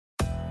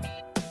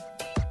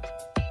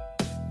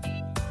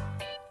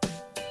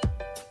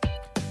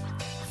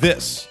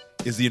This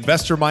is the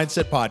Investor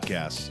Mindset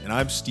Podcast, and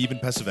I'm Steven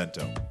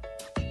Pesavento.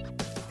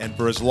 And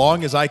for as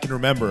long as I can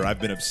remember,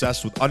 I've been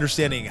obsessed with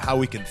understanding how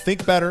we can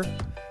think better,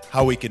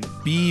 how we can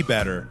be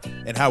better,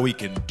 and how we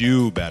can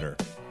do better.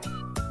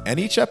 And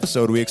each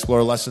episode, we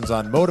explore lessons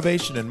on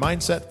motivation and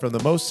mindset from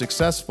the most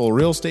successful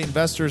real estate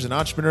investors and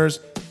entrepreneurs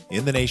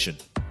in the nation.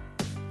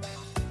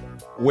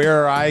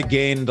 Where I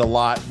gained a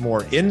lot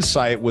more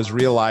insight was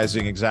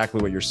realizing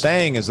exactly what you're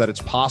saying, is that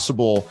it's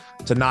possible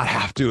to not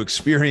have to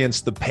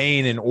experience the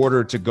pain in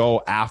order to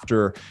go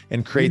after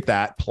and create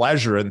that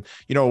pleasure. And,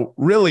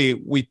 really,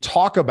 we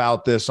talk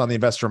about this on the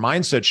Investor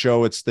Mindset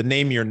Show. It's the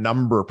name your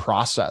number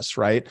process,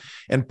 right?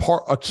 And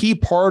a key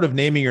part of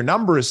naming your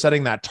number is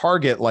setting that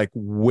target, like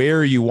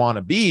where you want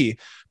to be,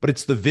 but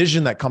it's the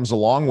vision that comes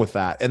along with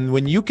that. And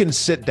when you can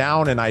sit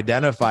down and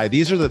identify,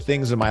 these are the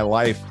things in my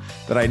life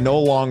that I no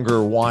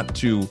longer want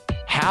to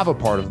have a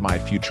part of my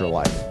future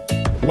life.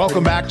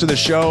 Welcome back to the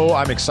show.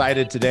 I'm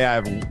excited today. I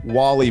have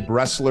Wally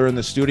Bressler in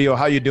the studio.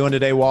 How you doing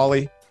today,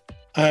 Wally?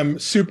 I'm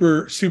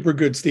super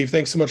good, Steve.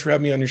 Thanks so much for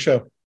having me on your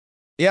show.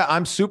 Yeah,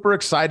 I'm super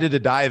excited to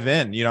dive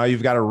in.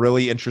 You've got a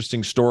really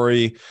interesting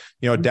story,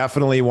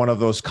 definitely one of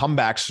those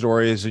comeback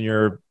stories, and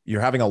you're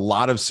having a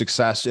lot of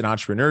success in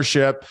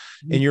entrepreneurship,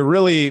 and you're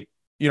really,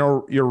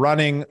 you're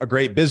running a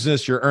great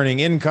business, you're earning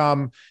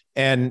income,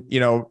 and,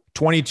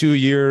 22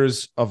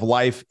 years of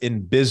life in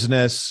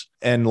business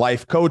and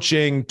life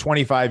coaching,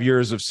 25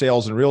 years of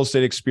sales and real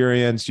estate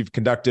experience. You've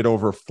conducted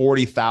over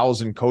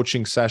 40,000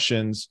 coaching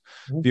sessions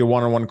via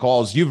one-on-one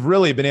calls. You've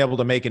really been able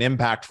to make an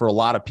impact for a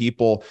lot of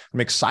people. I'm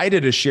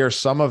excited to share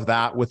some of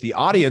that with the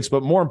audience,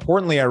 but more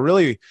importantly,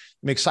 I'm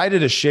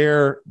excited to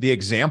share the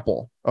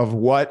example of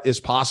what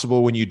is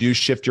possible when you do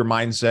shift your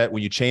mindset,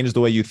 when you change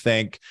the way you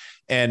think.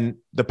 And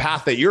the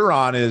path that you're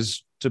on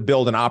is to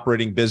build an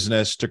operating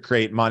business, to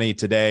create money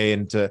today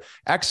and to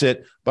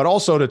exit, but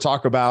also to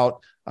talk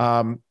about,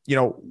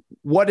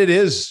 what it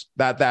is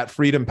that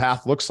freedom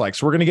path looks like.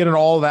 So we're going to get into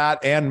all of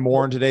that and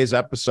more in today's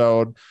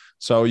episode.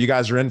 So you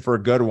guys are in for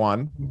a good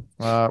one.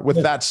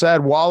 With that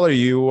said, Wally,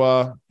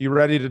 you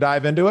ready to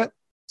dive into it?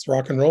 Let's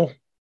rock and roll.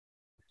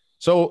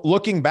 So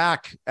looking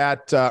back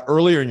at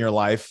earlier in your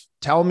life,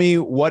 tell me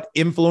what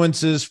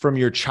influences from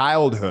your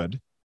childhood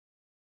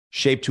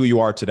shaped who you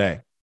are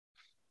today.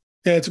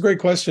 Yeah, it's a great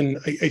question.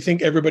 I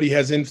think everybody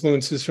has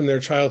influences from their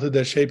childhood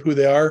that shape who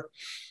they are.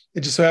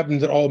 It just so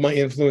happens that all of my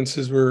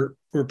influences were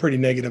pretty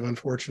negative,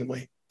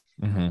 unfortunately.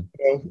 Mm-hmm.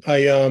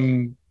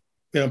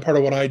 Part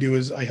of what I do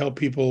is I help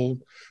people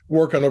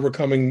work on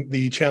overcoming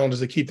the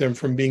challenges that keep them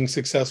from being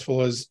successful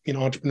as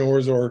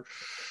entrepreneurs or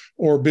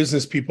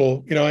business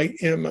people.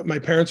 My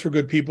parents were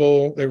good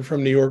people. They were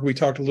from New York. We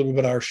talked a little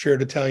bit about our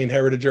shared Italian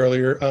heritage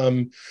earlier.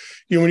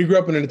 When you grew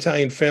up in an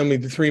Italian family,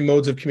 the three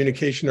modes of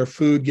communication are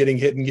food, getting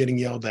hit, and getting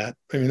yelled at.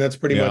 I mean, that's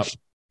pretty much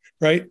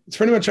right. It's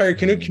pretty much how you're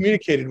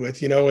communicated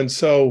with, And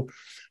so,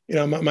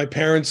 my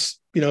parents,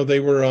 they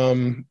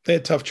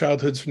had tough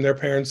childhoods from their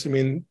parents. I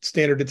mean,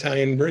 standard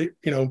Italian,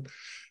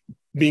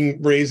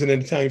 being raised in an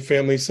Italian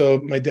family.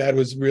 So my dad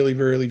was really,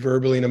 really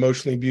verbally and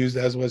emotionally abused,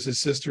 as was his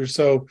sister.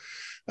 So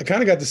I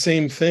kind of got the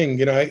same thing.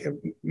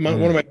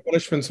 One of my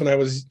punishments when I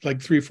was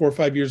like 3, 4,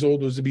 5 years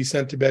old was to be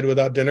sent to bed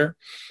without dinner.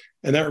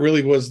 And that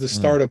really was the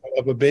start of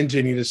a binge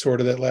eating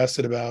disorder that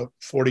lasted about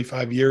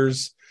 45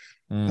 years.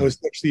 I was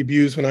sexually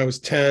abused when I was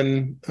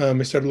 10.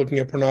 I started looking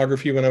at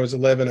pornography when I was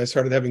 11. I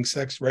started having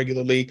sex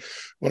regularly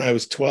when I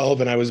was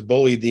 12, and I was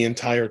bullied the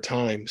entire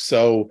time.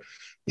 So,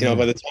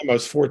 by the time I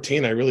was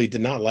 14, I really did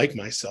not like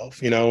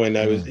myself, and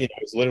I was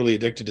literally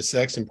addicted to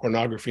sex and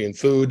pornography and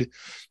food.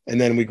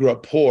 And then we grew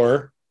up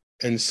poor.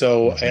 And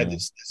so I had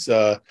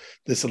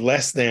this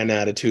less than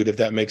attitude, if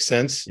that makes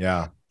sense.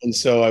 Yeah. And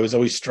so I was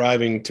always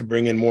striving to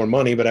bring in more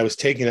money, but I was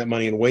taking that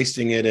money and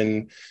wasting it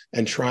and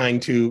trying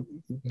to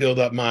build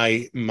up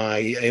my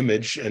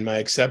image and my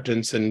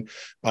acceptance, and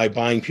by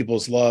buying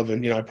people's love.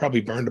 And, I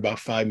probably burned about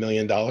 $5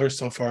 million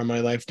so far in my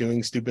life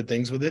doing stupid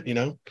things with it,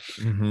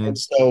 Mm-hmm. And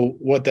so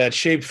what that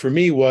shaped for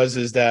me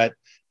is that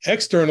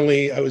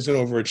externally I was an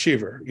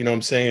overachiever, what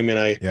I'm saying? I mean,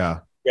 I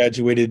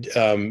graduated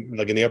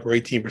like in the upper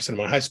 18% of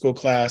my high school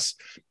class.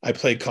 I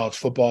played college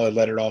football. I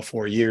led it all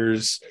 4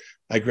 years.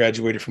 I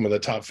graduated from one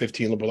of the top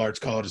 15 liberal arts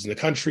colleges in the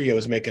country. I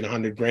was making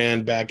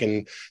 $100,000 back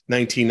in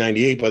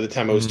 1998. By the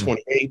time I was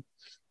 28,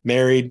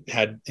 married,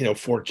 had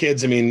 4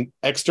 kids. I mean,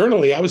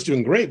 externally I was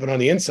doing great, but on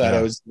the inside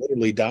I was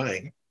literally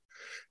dying.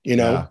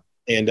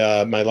 And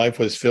my life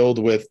was filled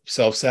with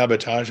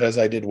self-sabotage. As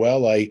I did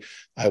well, I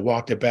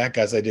walked it back.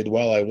 As I did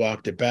well, I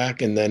walked it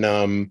back. And then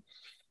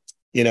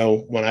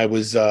when I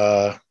was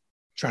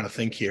trying to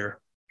think here,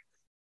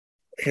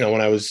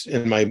 when I was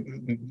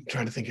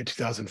trying to think of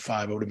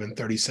 2005, I would have been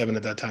 37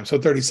 at that time. So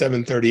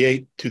 37,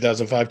 38,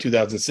 2005,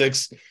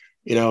 2006,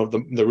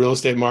 the real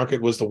estate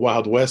market was the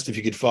Wild West. If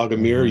you could fog a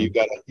mirror, you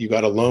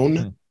got a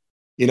loan,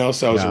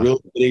 so I was a real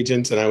estate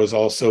agent, and I was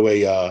also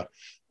I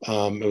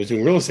was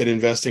doing real estate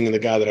investing, and the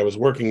guy that I was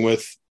working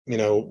with,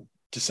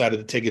 decided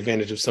to take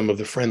advantage of some of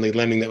the friendly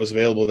lending that was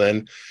available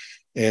then.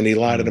 And he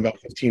lied at about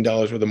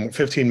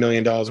 $15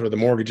 million worth of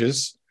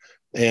mortgages.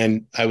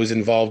 And I was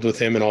involved with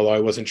him. And although I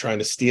wasn't trying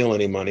to steal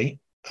any money,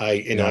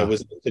 I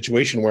was in a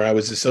situation where I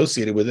was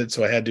associated with it.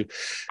 So I had to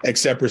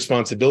accept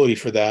responsibility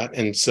for that.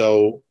 And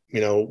so,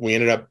 we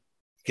ended up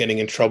getting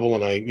in trouble,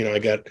 and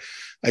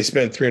I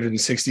spent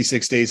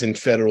 366 days in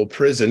federal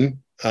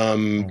prison.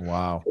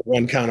 Wow. For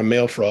one count of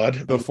mail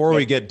fraud. Before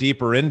we get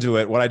deeper into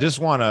it, what I just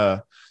want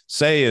to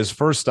say is,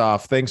 first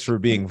off, thanks for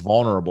being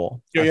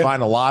vulnerable. I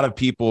find a lot of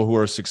people who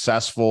are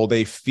successful,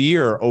 they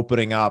fear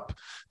opening up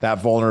that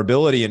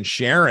vulnerability and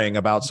sharing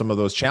about some of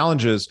those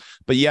challenges,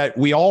 but yet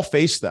we all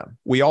face them.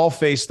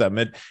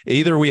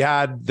 Either we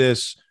had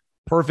this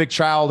perfect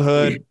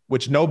childhood,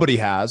 which nobody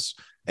has,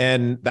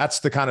 and that's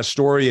the kind of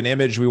story and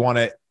image we want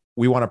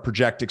to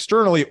project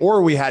externally,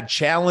 or we had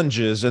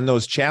challenges, and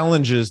those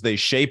challenges, they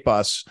shape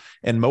us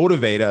and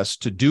motivate us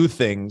to do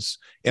things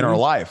in our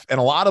life. And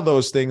a lot of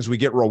those things we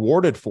get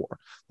rewarded for,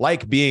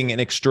 like being an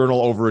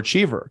external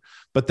overachiever.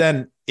 But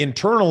then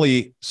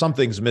internally,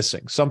 something's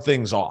missing,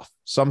 something's off,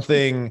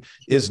 something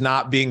is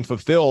not being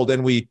fulfilled.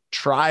 And we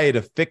try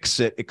to fix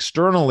it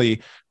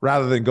externally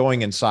rather than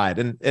going inside.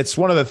 And it's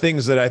one of the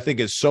things that I think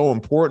is so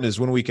important, is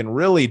when we can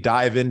really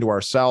dive into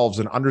ourselves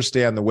and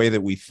understand the way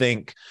that we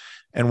think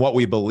and what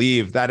we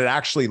believe, that it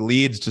actually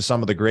leads to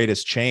some of the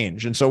greatest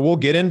change. And so we'll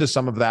get into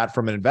some of that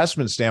from an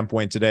investment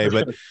standpoint today,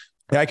 but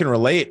I can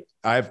relate.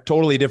 I have a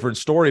totally different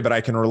story, but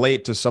I can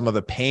relate to some of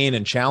the pain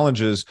and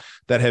challenges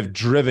that have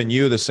driven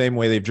you the same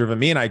way they've driven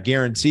me. And I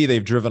guarantee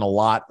they've driven a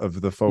lot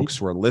of the folks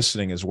who are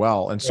listening as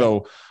well. And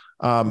so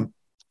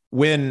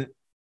when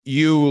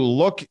you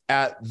look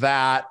at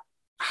that,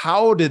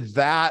 how did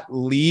that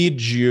lead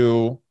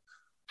you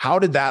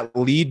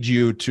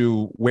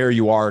to where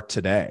you are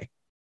today?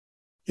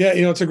 Yeah,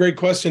 it's a great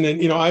question.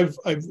 And, I've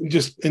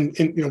just,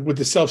 with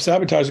the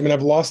self-sabotage,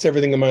 I've lost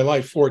everything in my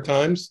life 4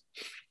 times.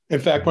 In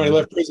fact, when I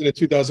left prison in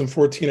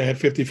 2014, I had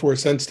 54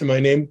 cents to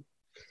my name.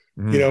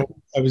 I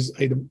had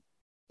to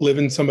live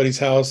in somebody's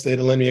house. They had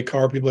to lend me a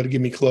car. People had to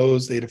give me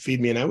clothes. They had to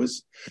feed me. And I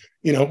was,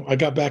 I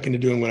got back into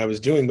doing what I was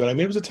doing, but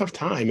it was a tough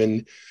time.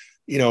 And,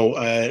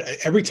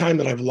 every time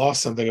that I've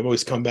lost something, I've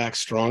always come back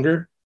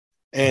stronger.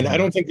 And I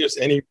don't think there's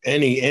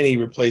any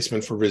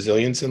replacement for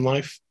resilience in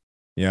life.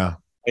 Yeah.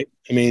 Right?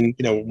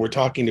 We're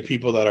talking to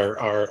people that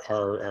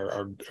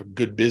are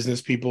good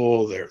business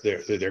people. They're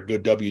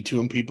good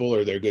W-2 people,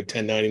 or they're good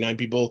 1099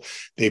 people.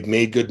 They've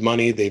made good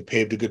money. They've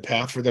paved a good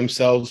path for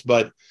themselves.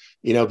 But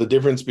the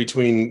difference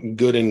between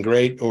good and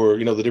great, or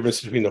the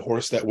difference between the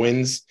horse that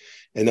wins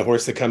and the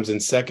horse that comes in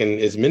second,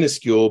 is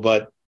minuscule.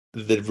 But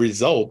the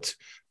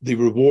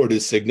reward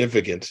is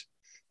significant.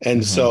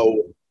 And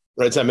so,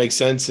 does that make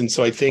sense? And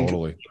so I think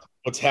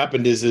what's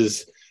happened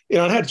is.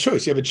 I had a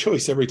choice. You have a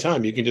choice every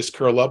time. You can just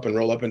curl up and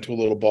roll up into a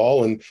little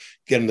ball and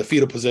get in the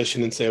fetal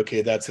position and say,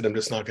 okay, that's it. I'm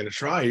just not going to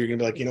try. You're going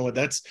to be like, you know what?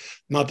 That's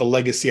not the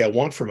legacy I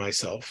want for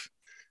myself.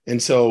 And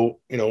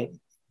so,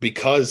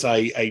 because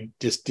I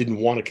just didn't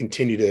want to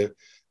continue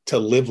to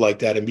live like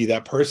that and be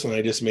that person,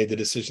 I just made the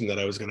decision that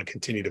I was going to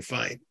continue to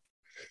fight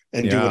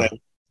and do what I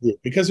do,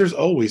 because there's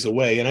always a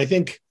way. And I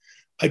think,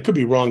 I could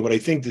be wrong, but I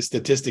think the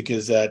statistic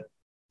is that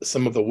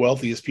some of the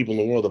wealthiest people in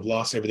the world have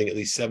lost everything at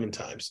least 7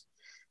 times.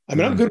 I'm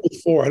good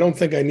with 4. I don't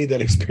think I need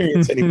that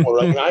experience anymore.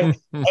 I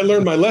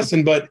learned my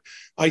lesson, but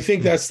I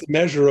think that's the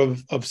measure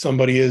of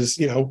somebody is,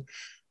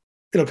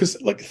 because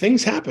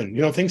things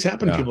happen, things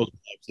happen in people's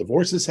lives.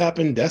 Divorces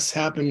happen, deaths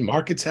happen,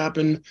 markets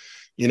happen,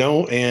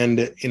 and,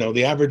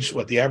 the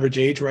average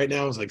age right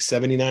now is like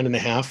 79 and a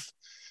half.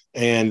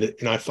 And,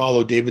 I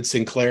follow David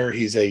Sinclair.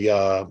 He's a,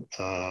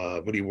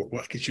 I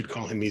guess you'd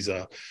call him, he's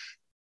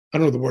I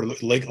don't know the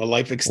word, like a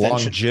life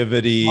extension.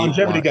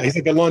 Longevity guy. He's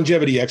like a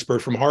longevity expert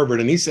from Harvard.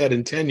 And he said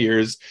in 10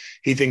 years,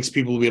 he thinks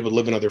people will be able to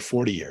live another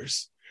 40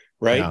 years.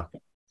 Right. Yeah.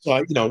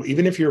 So,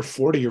 even if you're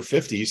 40 or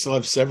 50, you still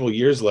have several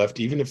years left.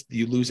 Even if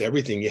you lose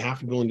everything, you have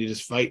to be willing to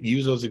just fight,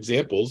 use those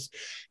examples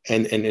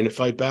and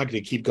fight back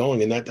to keep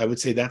going. And that, I would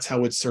say, that's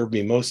how it served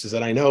me most, is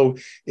that I know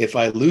if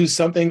I lose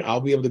something, I'll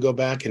be able to go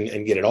back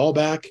and get it all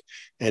back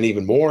and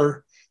even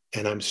more.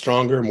 And I'm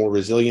stronger, more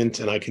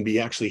resilient, and I can be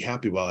actually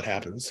happy while it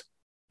happens.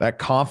 That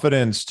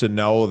confidence to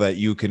know that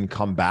you can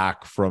come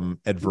back from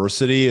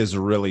adversity is a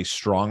really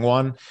strong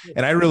one.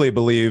 And I really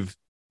believe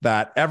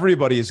that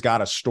everybody's got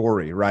a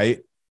story, right?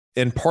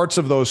 And parts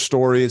of those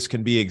stories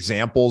can be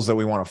examples that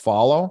we want to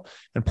follow.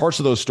 And parts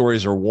of those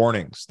stories are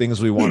warnings,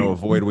 things we want to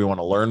avoid, we want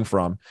to learn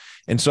from.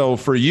 And so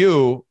for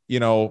you,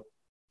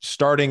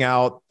 starting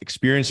out,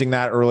 experiencing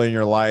that early in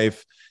your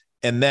life,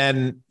 and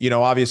then,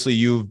 obviously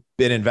you've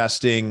been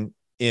investing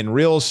in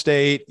real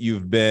estate,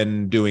 you've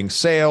been doing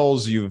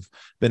sales, you've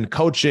been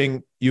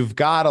coaching, you've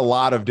got a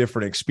lot of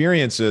different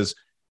experiences.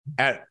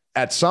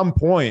 At some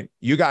point,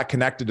 you got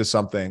connected to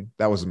something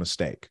that was a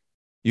mistake.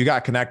 You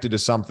got connected to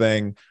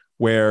something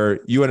where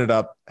you ended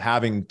up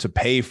having to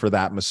pay for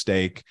that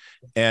mistake.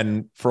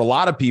 And for a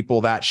lot of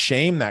people, that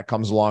shame that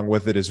comes along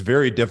with it is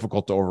very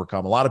difficult to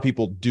overcome. A lot of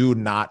people do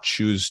not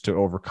choose to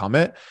overcome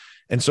it.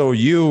 And so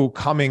you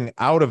coming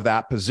out of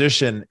that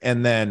position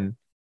and then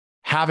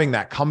having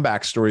that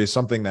comeback story is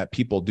something that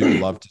people do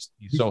love to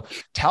see. So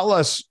tell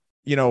us,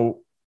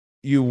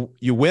 you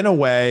went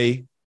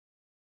away,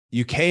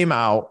 you came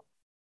out.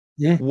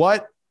 Yeah.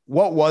 What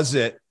was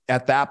it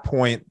at that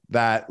point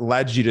that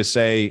led you to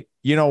say,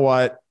 you know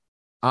what,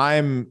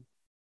 I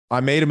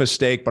made a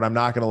mistake, but I'm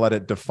not going to let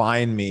it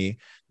define me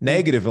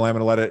negatively. I'm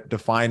going to let it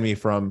define me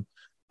from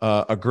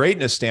a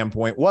greatness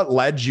standpoint. What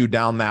led you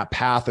down that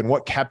path, and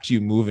what kept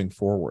you moving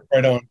forward?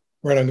 Right on.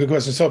 Good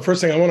question. So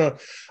first thing I'm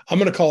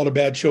going to call it a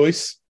bad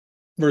choice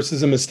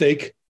versus a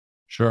mistake.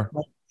 Sure.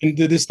 And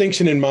the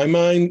distinction in my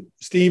mind,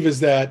 Steve, is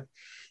that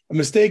a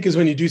mistake is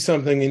when you do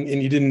something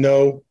and you didn't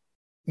know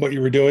what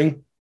you were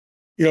doing.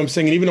 You know what I'm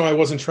saying? And even though I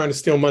wasn't trying to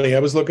steal money, I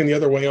was looking the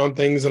other way on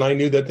things, and I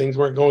knew that things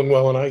weren't going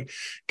well, and I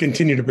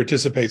continued to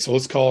participate. So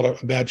let's call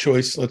it a bad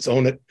choice. Let's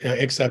own it,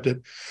 accept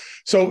it.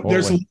 So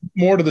there's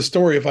more to the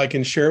story, if I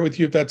can share it with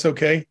you, if that's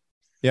okay.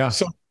 Yeah.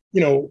 So,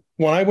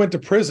 when I went to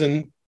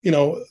prison, when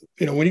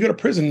you go to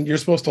prison, you're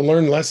supposed to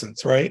learn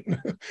lessons, right?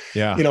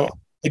 Yeah.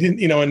 I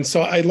didn't, and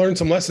so I learned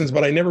some lessons,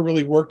 but I never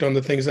really worked on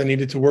the things I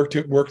needed to work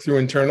through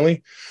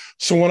internally.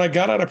 So when I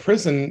got out of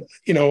prison,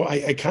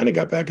 I kind of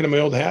got back into my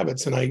old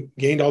habits, and I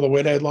gained all the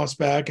weight I had lost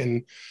back.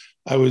 And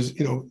I was,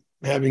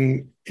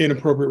 having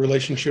inappropriate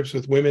relationships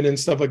with women and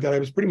stuff like that. I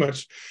was pretty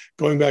much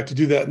going back to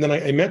do that. And then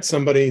I met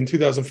somebody in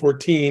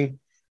 2014,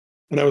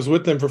 and I was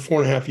with them for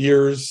 4.5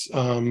 years.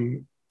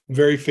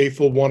 Very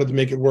faithful, wanted to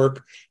make it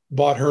work,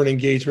 bought her an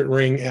engagement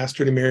ring, asked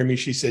her to marry me.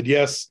 She said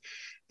yes.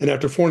 And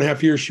after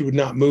 4.5 years, she would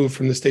not move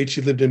from the state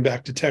she lived in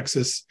back to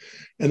Texas.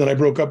 And then I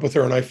broke up with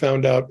her, and I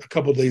found out a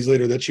couple of days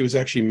later that she was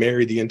actually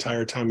married the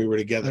entire time we were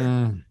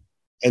together.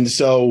 And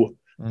so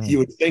you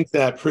would think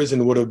that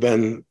prison would have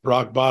been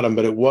rock bottom,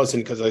 but it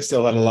wasn't, because I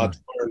still had a lot to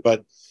learn.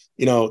 But,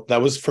 that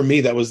was, for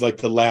me, that was like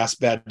the last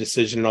bad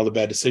decision in all the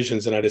bad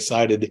decisions. And I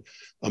decided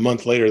a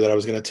month later that I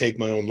was going to take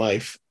my own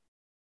life.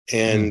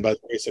 And by the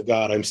grace of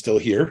God, I'm still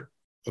here.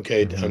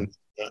 Okay. I'm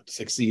not to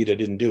succeed. I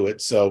didn't do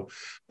it. So,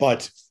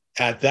 but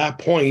at that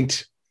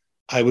point,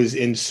 I was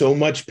in so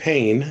much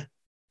pain,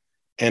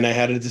 and I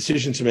had a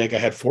decision to make. I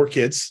had 4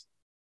 kids.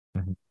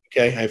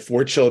 Okay. I have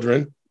 4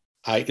 children.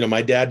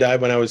 My dad died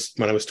when I was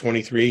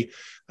 23.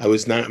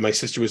 My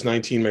sister was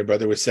 19. My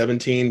brother was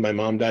 17. My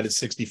mom died at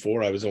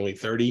 64. I was only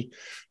 30,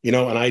 and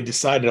I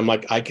decided, I'm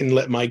like, I can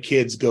let my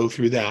kids go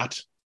through that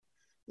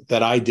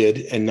I did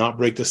and not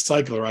break the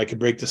cycle, or I could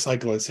break the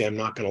cycle and say, I'm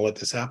not going to let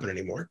this happen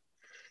anymore.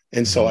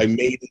 And so I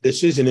made the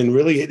decision, and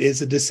really it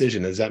is a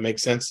decision. Does that make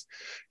sense?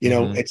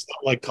 It's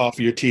not like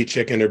coffee or tea,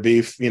 chicken or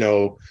beef,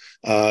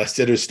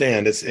 sit or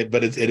stand.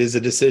 But it is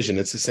a decision.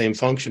 It's the same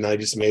function. I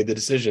just made the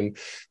decision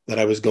that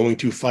I was going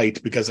to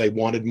fight because I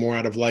wanted more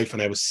out of life,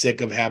 and I was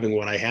sick of having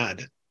what I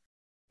had,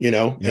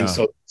 And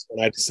so that's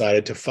when I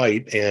decided to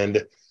fight.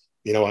 And,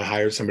 I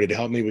hired somebody to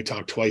help me. We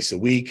talked twice a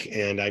week.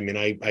 And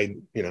I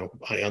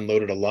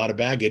unloaded a lot of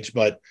baggage,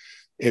 but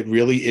it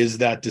really is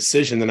that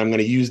decision that I'm going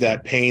to use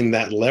that pain,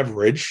 that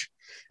leverage.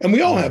 And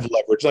we all have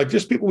leverage. Like,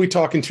 there's people we're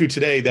talking to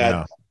today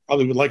that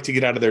probably would like to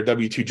get out of their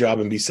W-2 job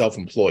and be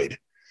self-employed,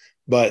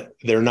 but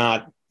they're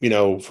not,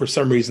 for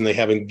some reason they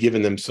haven't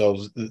given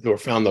themselves or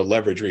found the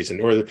leverage reason.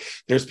 Or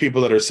there's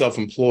people that are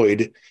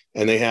self-employed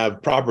and they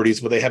have properties,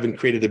 but they haven't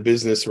created a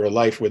business or a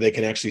life where they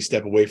can actually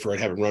step away for it,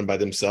 have it run by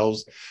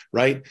themselves.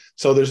 Right.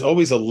 So there's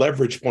always a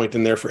leverage point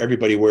in there for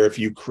everybody, where if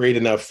you create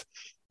enough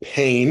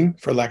pain,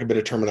 for lack of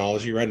better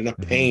terminology, right? Enough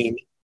pain,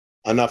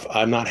 enough,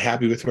 I'm not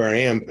happy with where I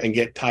am, and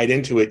get tied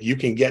into it, you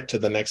can get to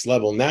the next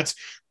level. And that's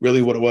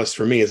really what it was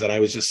for me, is that I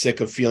was just sick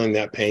of feeling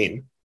that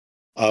pain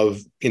of,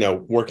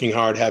 working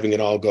hard, having it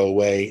all go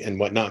away and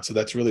whatnot. So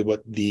that's really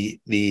what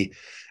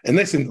and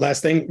listen,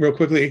 last thing real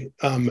quickly,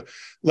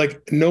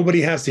 like,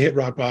 nobody has to hit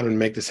rock bottom and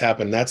make this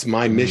happen. That's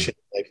my mission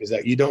in life, is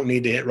that you don't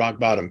need to hit rock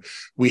bottom.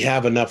 We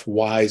have enough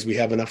whys, we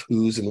have enough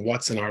who's and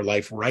what's in our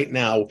life right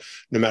now,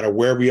 no matter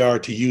where we are,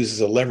 to use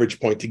as a leverage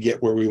point to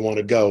get where we want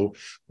to go.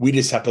 We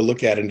just have to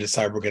look at it and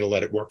decide we're going to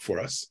let it work for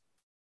us.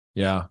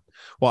 Yeah.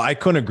 Well, I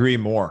couldn't agree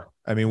more.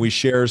 I mean, we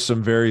share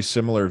some very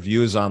similar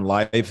views on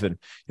life, and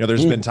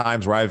there's been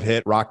times where I've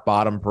hit rock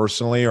bottom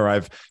personally, or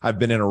I've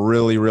been in a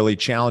really, really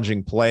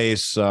challenging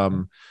place,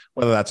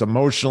 whether that's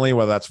emotionally,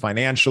 whether that's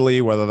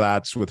financially, whether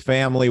that's with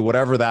family,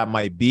 whatever that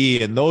might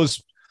be. And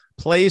those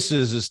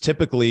places is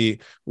typically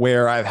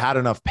where I've had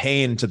enough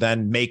pain to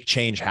then make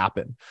change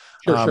happen.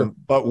 Sure.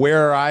 But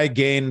where I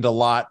gained a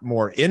lot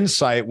more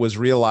insight was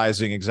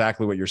realizing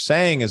exactly what you're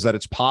saying, is that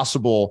it's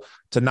possible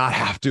to not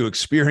have to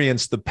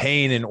experience the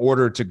pain in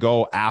order to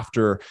go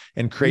after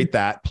and create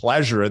that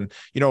pleasure. And,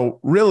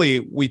 really,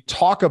 we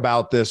talk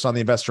about this on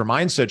the Investor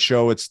Mindset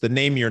Show. It's the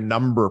name your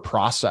number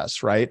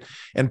process, right?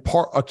 And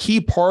a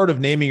key part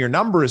of naming your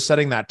number is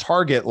setting that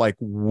target, like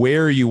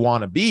where you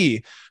want to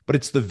be, but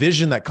it's the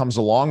vision that comes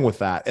along with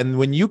that. And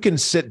when you can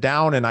sit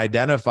down and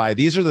identify,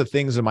 these are the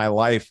things in my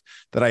life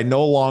that I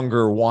no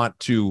longer want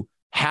to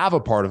have a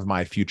part of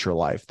my future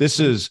life. This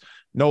is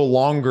no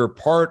longer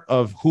part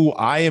of who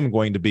I am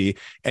going to be.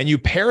 And you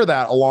pair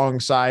that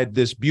alongside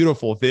this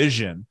beautiful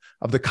vision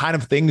of the kind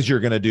of things you're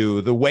going to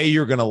do, the way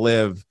you're going to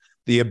live,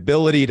 the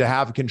ability to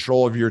have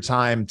control of your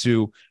time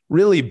to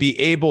really be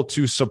able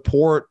to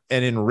support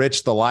and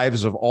enrich the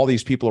lives of all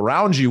these people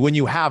around you. When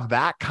you have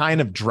that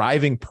kind of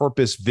driving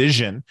purpose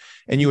vision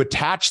and you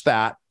attach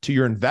that to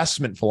your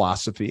investment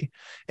philosophy,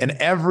 and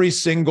every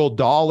single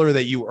dollar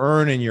that you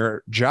earn in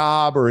your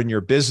job or in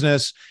your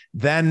business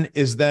then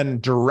is then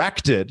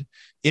directed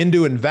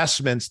into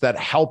investments that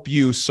help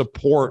you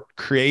support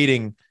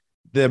creating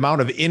the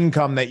amount of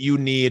income that you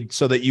need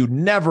so that you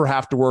never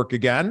have to work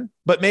again,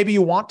 but maybe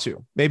you want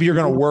to. Maybe you're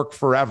going to work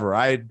forever.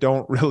 I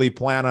don't really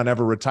plan on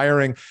ever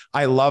retiring.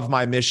 I love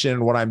my mission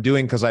and what I'm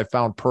doing because I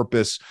found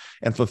purpose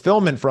and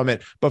fulfillment from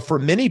it. But for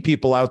many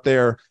people out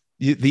there,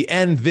 the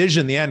end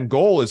vision, the end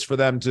goal is for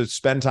them to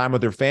spend time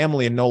with their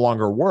family and no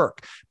longer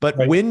work. But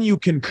when you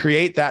can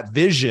create that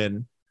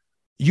vision,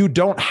 you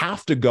don't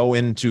have to go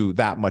into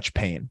that much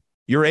pain.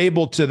 You're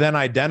able to then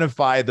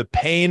identify the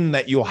pain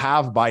that you'll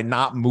have by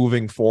not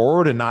moving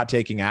forward and not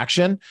taking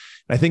action. And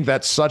I think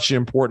that's such an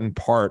important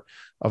part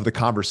of the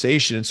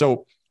conversation. And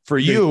so for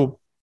you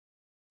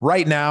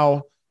right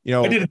now,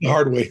 I did it the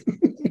hard way.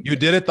 You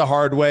did it the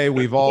hard way.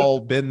 We've all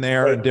been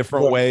there in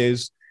different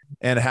ways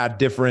and had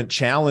different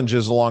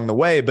challenges along the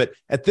way. But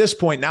at this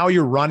point, now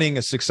you're running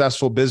a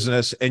successful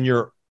business and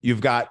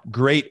you've got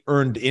great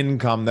earned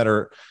income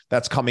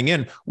that's coming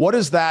in. What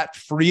does that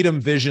freedom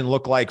vision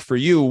look like for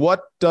you?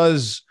 What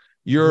does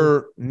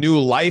your new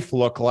life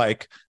look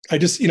like? I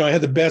just, I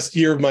had the best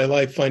year of my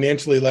life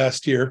financially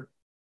last year,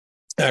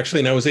 actually.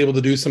 And I was able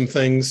to do some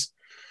things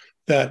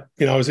that,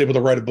 I was able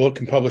to write a book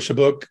and publish a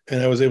book,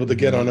 and I was able to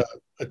get on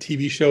a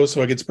TV show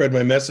so I could spread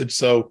my message.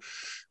 So,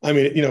 I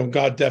mean,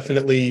 God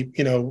definitely,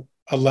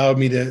 allowed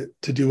me to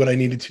do what I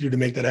needed to do to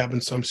make that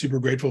happen. So I'm super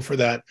grateful for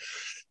that.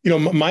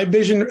 My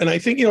vision, and I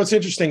think, it's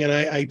interesting. And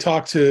I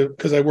talk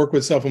because I work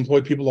with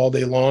self-employed people all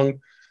day long.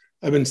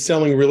 I've been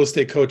selling real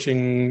estate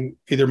coaching,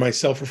 either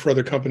myself or for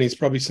other companies,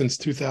 probably since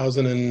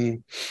 2000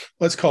 and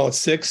let's call it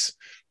 6.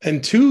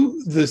 And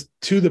to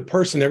the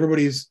person,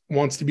 everybody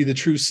wants to be the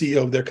true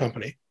CEO of their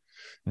company,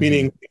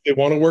 meaning if they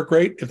want to work,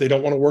 great. If they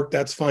don't want to work,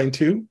 that's fine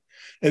too.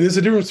 And there's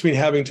a difference between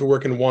having to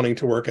work and wanting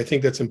to work. I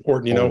think that's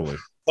important, Totally.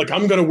 Like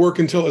I'm going to work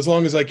as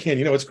long as I can.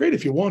 It's great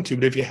if you want to,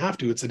 but if you have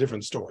to, it's a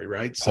different story,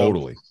 right? So,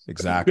 totally.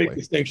 Exactly. Big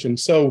distinction.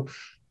 So,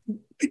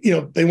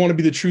 they want to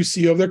be the true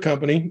CEO of their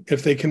company.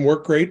 If they can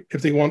work, great.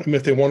 If they want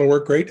to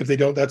work, great. If they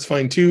don't, that's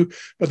fine too.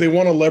 But they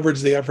want to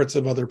leverage the efforts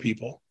of other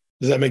people.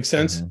 Does that make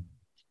sense?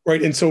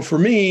 Right. And so for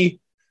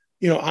me,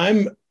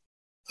 I'm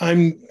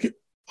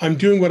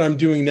doing what I'm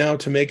doing now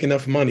to make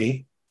enough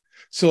money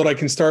so that I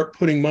can start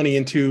putting money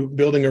into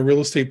building a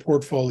real estate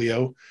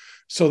portfolio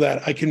so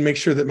that I can make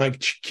sure that my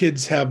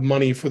kids have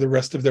money for the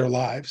rest of their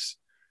lives.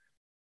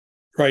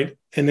 Right.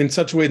 And in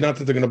such a way, not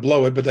that they're going to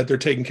blow it, but that they're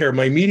taken care of.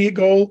 My immediate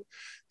goal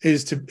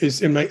is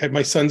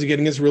my son's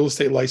getting his real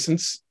estate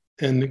license.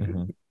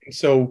 And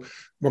so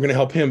we're going to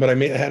help him. But I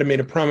had made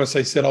a promise.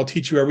 I said, I'll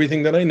teach you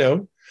everything that I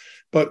know,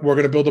 but we're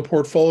going to build a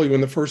portfolio.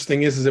 And the first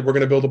thing is that we're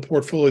going to build a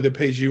portfolio that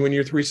pays you and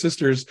your 3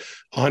 sisters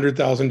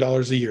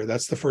 $100,000 a year.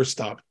 That's the first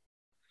stop.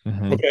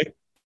 Okay.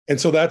 And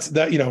so that's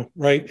that,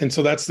 right. And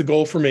so that's the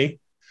goal for me.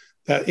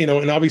 That,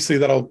 and obviously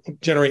that'll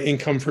generate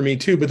income for me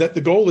too. But that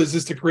the goal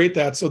is to create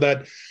that so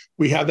that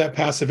we have that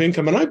passive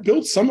income. And I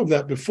built some of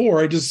that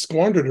before. I just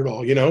squandered it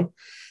all,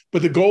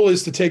 But the goal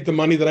is to take the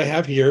money that I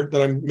have here,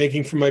 that I'm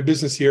making from my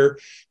business here,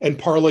 and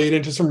parlay it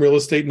into some real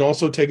estate, and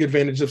also take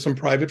advantage of some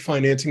private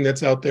financing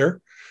that's out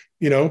there,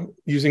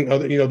 using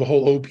other, the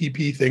whole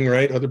OPP thing,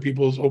 right? Other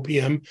people's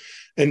OPM,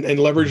 and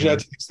leverage that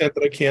to the extent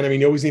that I can. I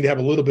mean, you always need to have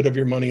a little bit of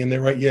your money in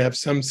there, right? You have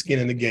some skin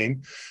in the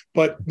game,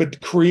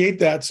 but create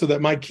that so that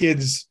my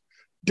kids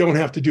don't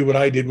have to do what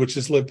I did, which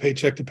is live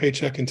paycheck to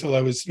paycheck until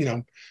I was,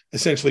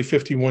 essentially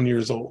 51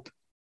 years old.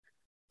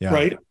 Yeah.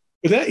 Right.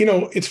 But that,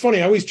 it's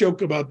funny. I always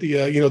joke about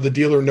the, the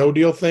deal or no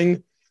deal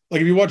thing.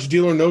 Like if you watch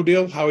Deal or No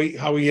Deal, how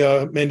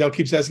Mandel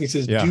keeps asking, he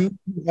says, do you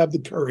have the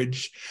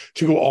courage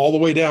to go all the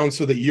way down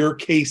so that your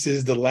case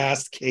is the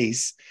last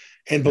case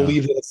and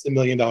believe that it's $1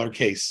 million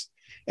case?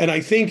 And I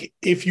think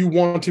if you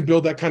want to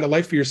build that kind of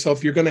life for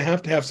yourself, you're going to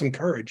have some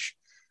courage.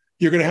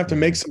 You're going to have to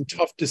make some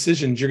tough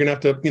decisions. You're going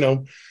to have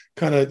to,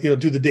 kind of,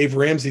 do the Dave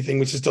Ramsey thing,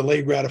 which is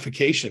delay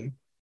gratification,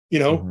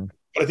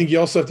 But I think you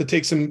also have to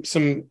take some, I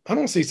don't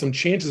want to say some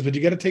chances, but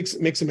you got to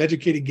make some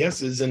educated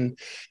guesses and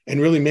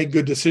really make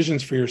good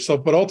decisions for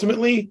yourself. But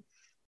ultimately,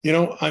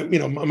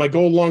 my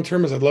goal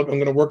long-term is I'm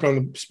going to work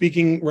on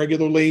speaking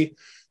regularly,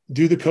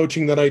 do the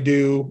coaching that I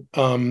do.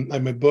 I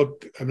have my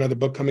book, I have another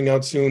book coming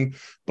out soon,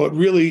 but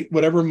really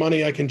whatever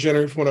money I can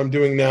generate from what I'm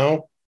doing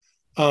now,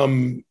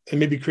 and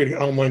maybe create an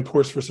online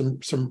course for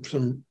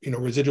some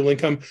residual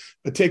income,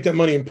 but take that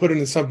money and put it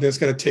into something that's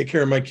going to take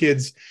care of my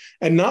kids,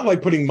 and not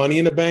like putting money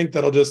in a bank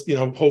that'll just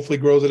hopefully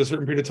grows at a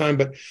certain period of time,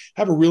 but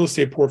have a real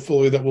estate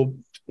portfolio that will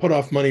put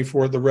off money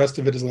for the rest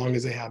of it as long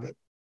as they have it.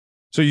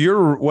 So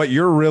you're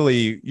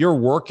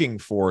working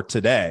for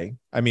today.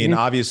 I mean,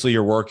 obviously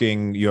you're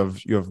working, you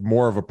have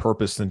more of a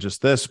purpose than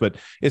just this, but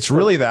it's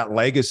really that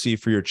legacy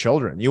for your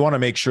children. You want to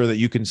make sure that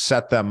you can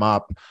set them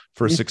up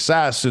for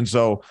success. And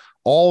so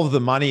all of the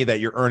money that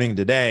you're earning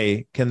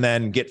today can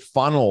then get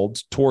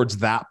funneled towards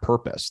that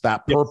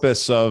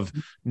purpose of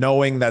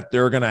knowing that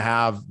they're going to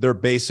have their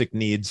basic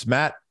needs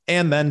met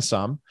and then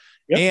some,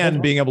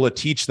 and being able to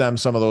teach them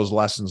some of those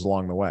lessons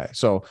along the way.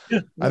 So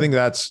I think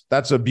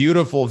that's a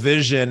beautiful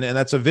vision. And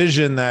that's a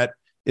vision that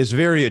is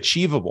very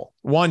achievable.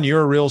 One,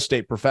 you're a real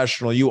estate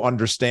professional. You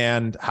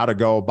understand how to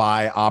go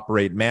buy,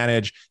 operate,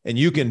 manage, and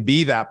you can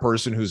be that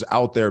person who's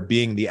out there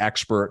being the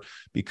expert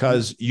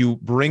because you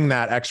bring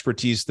that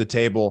expertise to the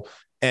table,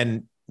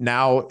 and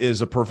now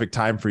is a perfect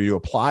time for you to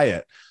apply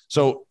it.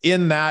 So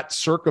in that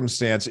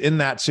circumstance, in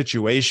that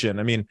situation,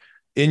 I mean,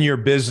 in your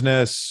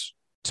business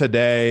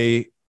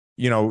today,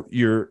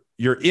 your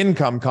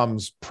income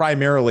comes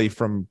primarily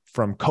from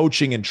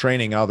coaching and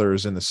training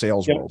others in the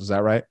sales world. Is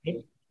that right?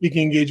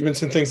 Speaking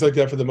engagements and things like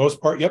that for the most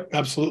part. Yep,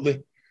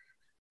 absolutely.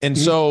 And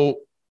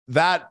so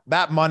that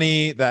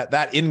money,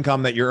 that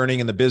income that you're earning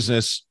in the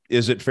business,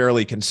 is it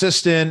fairly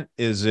consistent?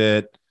 Is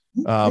it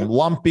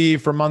lumpy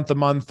from month to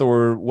month,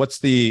 or what's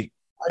the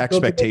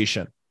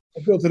expectation?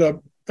 I built it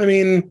up. I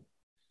mean,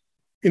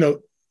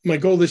 my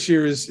goal this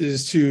year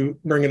is to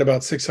bring in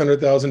about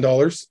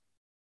 $600,000,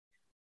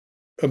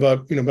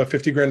 about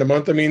 $50,000 a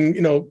month. I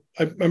mean,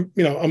 I'm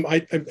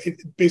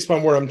based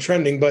upon where I'm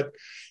trending, but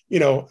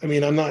I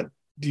mean, I'm not.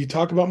 Do you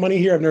talk about money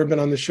here? I've never been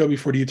on the show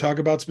before. Do you talk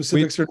about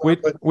specifics or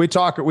not? We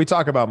talk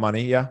about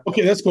money. Yeah.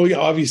 Okay, that's cool. Yeah,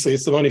 obviously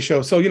it's the money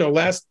show. So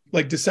last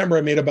December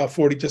I made about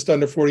just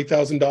under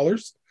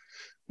 $40,000,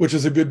 which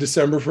is a good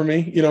December for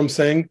me. You know what I'm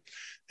saying?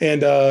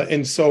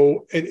 And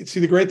so see,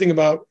 the great thing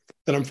about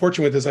that I'm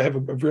fortunate with is I have a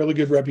really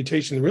good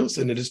reputation in the real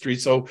estate industry.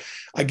 So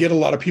I get a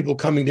lot of people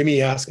coming to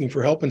me asking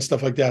for help and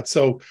stuff like that.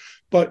 So,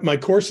 but my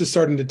course is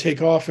starting to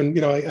take off, and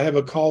I have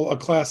a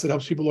class that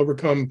helps people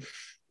overcome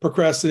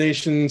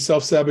procrastination,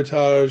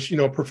 self-sabotage,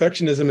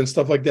 perfectionism and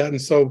stuff like that.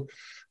 And so,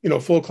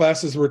 full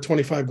classes were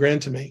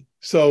 $25,000 to me.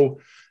 So,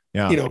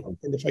 and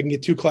if I can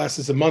get 2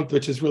 classes a month,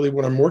 which is really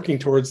what I'm working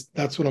towards,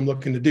 that's what I'm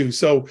looking to do.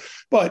 So,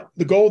 but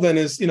the goal then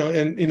is,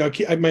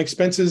 my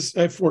expenses,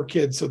 I have 4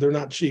 kids, so they're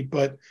not cheap,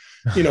 but,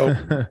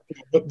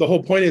 but the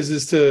whole point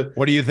is to,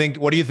 what do you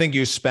think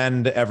you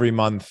spend every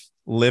month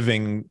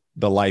living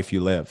the life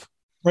you live?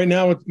 Right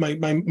now, my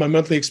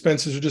monthly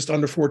expenses are just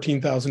under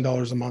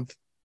 $14,000 a month.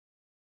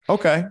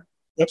 Okay.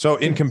 Yep. So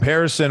in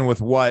comparison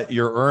with what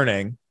you're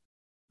earning,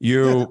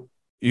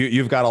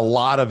 you've got a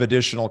lot of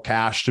additional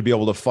cash to be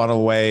able to funnel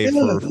away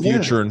for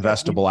future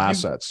investable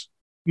assets.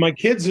 My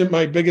kids are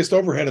my biggest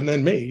overhead, and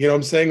then me. You know what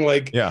I'm saying? I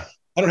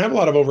don't have a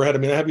lot of overhead. I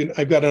mean,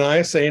 I've got an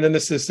ISA and an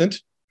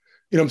assistant.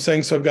 You know what I'm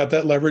saying? So I've got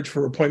that leverage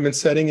for appointment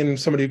setting and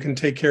somebody who can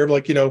take care of,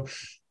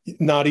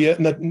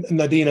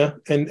 Nadina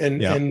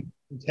and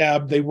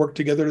Tab. They work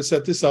together to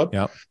set this up.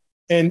 Yep.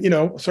 And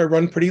so I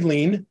run pretty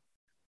lean.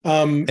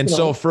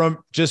 So from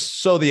just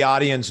so the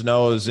audience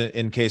knows,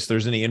 in case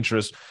there's any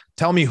interest,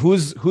 tell me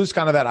who's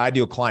kind of that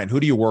ideal client.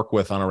 Who do you work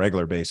with on a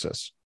regular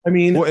basis? I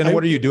mean,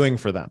 what are you doing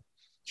for them?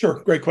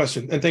 Sure. Great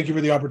question. And thank you for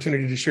the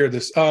opportunity to share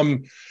this.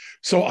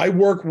 So I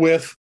work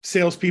with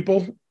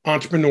salespeople,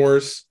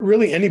 entrepreneurs,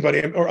 really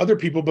anybody or other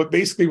people, but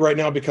basically right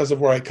now, because of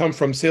where I come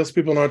from,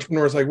 salespeople and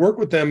entrepreneurs, I work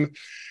with them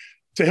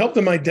to help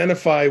them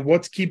identify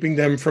what's keeping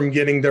them from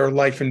getting their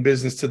life and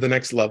business to the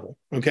next level.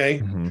 Okay.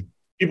 Mm-hmm.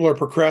 People are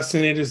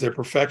procrastinators, they're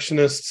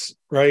perfectionists,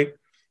 right?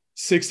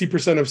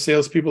 60% of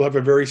salespeople have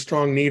a very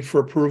strong need for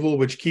approval,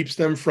 which keeps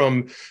them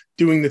from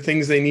doing the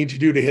things they need to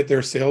do to hit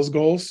their sales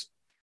goals,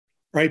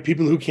 right?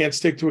 People who can't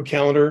stick to a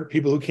calendar,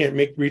 people who can't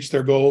reach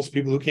their goals,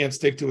 people who can't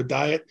stick to a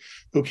diet,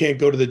 who can't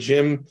go to the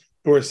gym,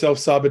 who are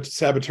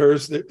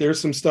self-saboteurs. There's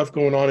some stuff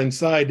going on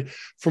inside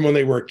from when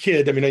they were a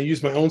kid. I mean, I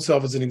use my own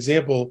self as an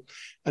example,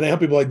 and I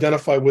help people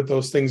identify what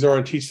those things are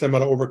and teach them how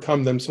to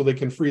overcome them so they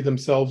can free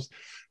themselves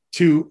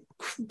to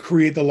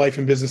create the life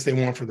and business they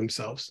want for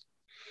themselves.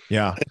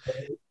 Yeah.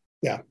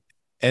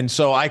 And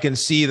so I can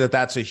see that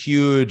that's a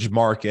huge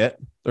market.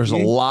 There's a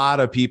lot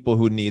of people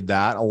who need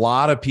that. A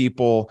lot of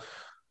people.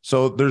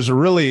 So there's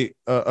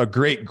a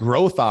great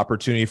growth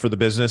opportunity for the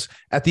business.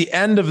 At the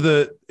end of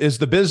is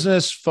the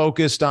business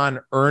focused on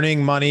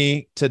earning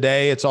money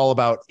today? It's all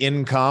about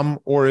income,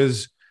 or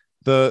is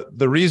the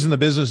reason the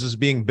business is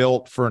being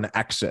built for an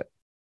exit?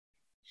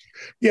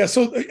 Yeah.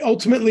 So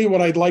ultimately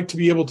what I'd like to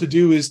be able to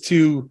do is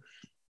to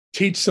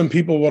teach some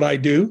people what I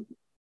do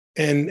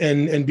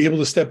and be able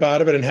to step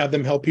out of it and have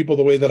them help people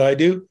the way that I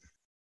do.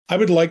 I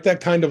would like that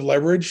kind of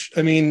leverage.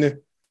 I mean,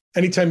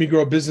 anytime you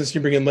grow a business,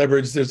 you bring in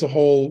leverage, there's a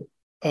whole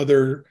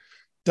other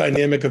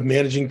dynamic of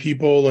managing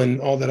people and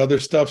all that other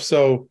stuff.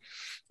 So,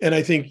 and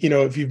I think,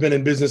 if you've been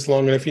in business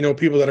long enough,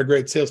 people that are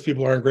great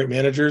salespeople aren't great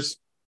managers.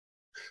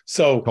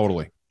 So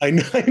totally. I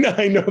know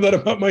that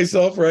about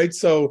myself. Right.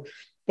 So,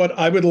 but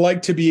I would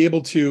like to be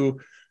able to,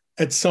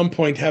 at some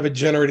point, have it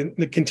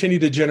continue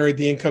to generate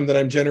the income that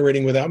I'm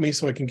generating without me,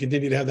 so I can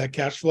continue to have that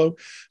cash flow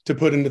to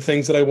put into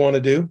things that I want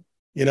to do,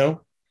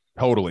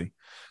 Totally.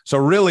 So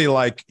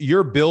really,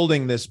 you're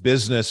building this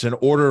business in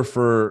order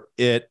for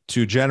it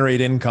to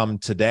generate income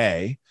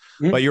today.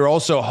 but you're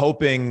also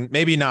hoping,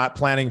 maybe not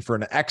planning for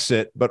an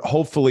exit, but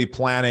hopefully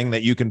planning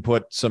that you can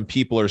put some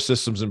people or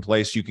systems in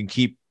place. You can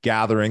keep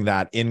gathering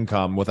that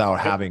income without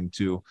having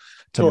to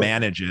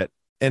manage it.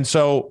 And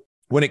so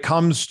when it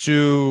comes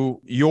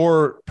to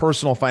your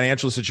personal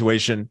financial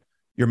situation,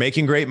 you're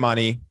making great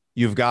money.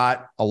 You've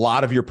got a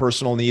lot of your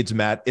personal needs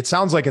met. It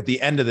sounds like at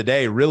the end of the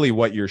day, really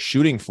what you're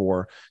shooting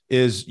for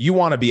is you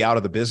want to be out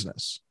of the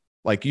business.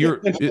 Like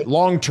you're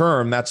long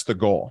term, that's the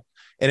goal.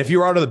 And if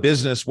you're out of the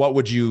business, what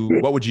would you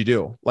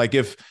do? Like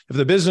if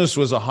the business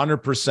was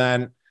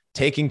 100%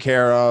 taken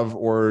care of,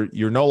 or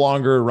you're no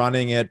longer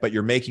running it, but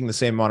you're making the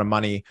same amount of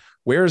money,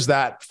 where's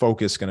that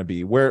focus going to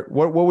be? What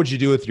would you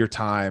do with your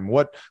time?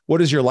 What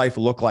does your life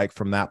look like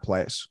from that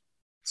place?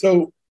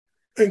 So,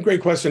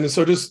 great question. And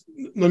so just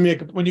when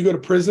you go to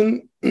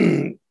prison,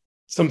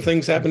 some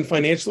things happen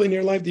financially in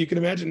your life that you can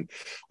imagine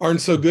aren't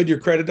so good. Your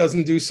credit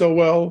doesn't do so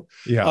well.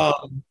 Yeah.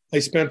 I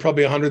spent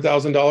probably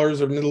 $100,000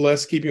 or a little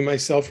less keeping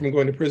myself from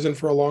going to prison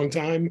for a long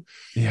time.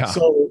 Yeah.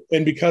 So,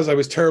 and because I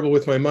was terrible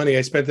with my money,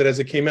 I spent it as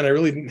it came in. I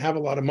really didn't have a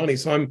lot of money.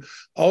 So I'm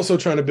also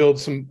trying to build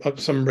some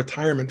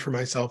retirement for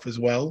myself as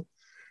well.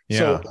 Yeah.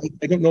 So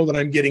I don't know that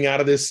I'm getting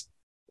out of this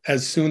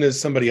as soon as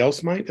somebody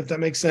else might, if that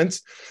makes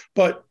sense.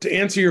 But to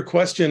answer your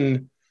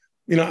question,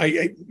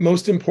 I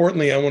most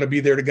importantly, I want to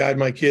be there to guide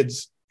my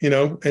kids,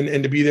 and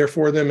to be there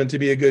for them and to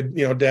be a good,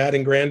 dad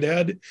and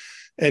granddad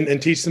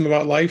and teach them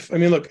about life. I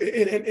mean, look,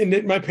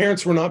 and my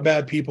parents were not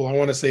bad people. I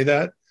want to say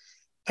that.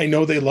 I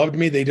know they loved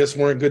me. They just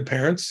weren't good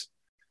parents.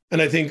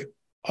 And I think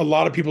a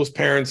lot of people's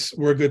parents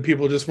were good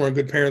people, just weren't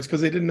good parents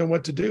because they didn't know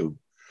what to do.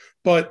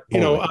 But,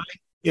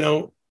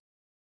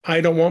 I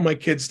don't want my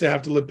kids to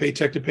have to live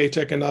paycheck to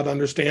paycheck and not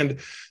understand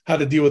how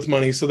to deal with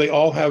money. So they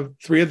all have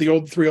three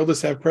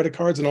oldest have credit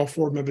cards, and all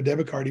four of them have a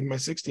debit card, even my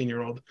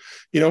 16-year-old.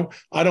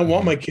 I don't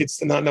want my kids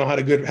to not know how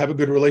to have a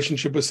good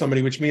relationship with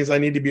somebody, which means I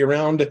need to be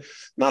around,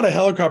 not a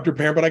helicopter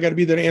parent, but I got to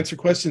be there to answer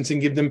questions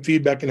and give them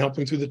feedback and help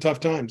them through the tough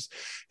times.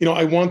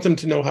 I want them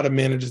to know how to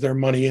manage their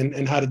money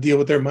and how to deal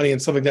with their money and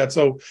stuff like that.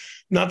 So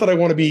not that I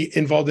want to be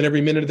involved in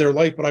every minute of their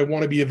life, but I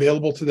want to be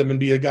available to them and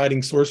be a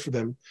guiding source for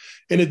them.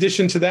 In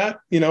addition to that,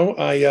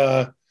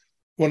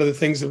 one of the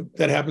things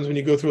that happens when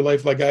you go through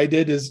life like I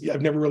did is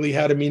I've never really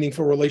had a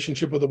meaningful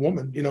relationship with a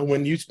woman.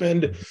 When you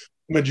spend the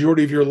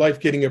majority of your life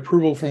getting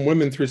approval from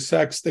women through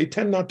sex, they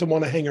tend not to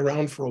want to hang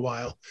around for a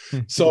while.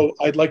 So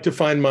I'd like to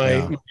find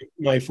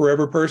my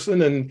forever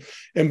person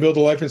and build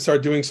a life and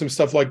start doing some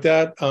stuff like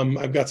that.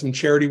 I've got some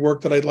charity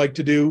work that I'd like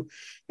to do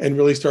and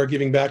really start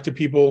giving back to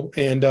people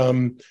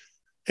and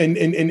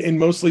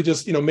mostly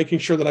just, making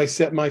sure that I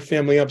set my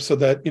family up so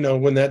that,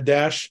 when that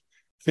dash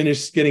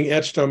finished getting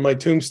etched on my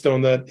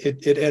tombstone, that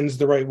it ends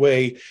the right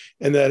way.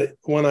 And that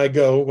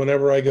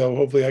whenever I go,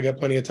 hopefully I got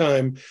plenty of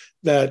time,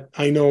 that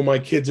I know my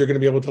kids are going to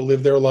be able to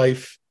live their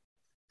life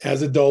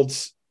as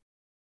adults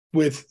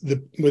with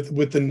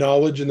the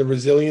knowledge and the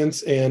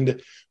resilience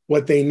and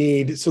what they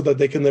need so that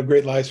they can live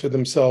great lives for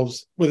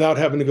themselves without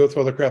having to go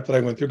through all the crap that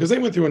I went through. Because they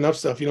went through enough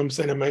stuff, I'm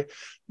saying? And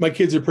my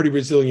kids are pretty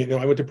resilient.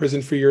 I went to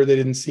prison for a year. They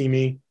didn't see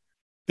me.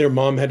 Their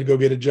mom had to go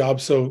get a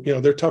job. So,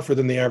 they're tougher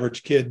than the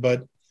average kid,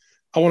 but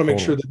I want to make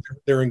sure that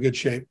they're in good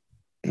shape.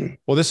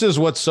 Well, this is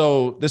what's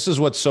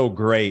so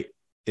great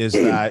is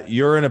that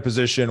you're in a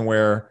position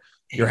where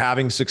you're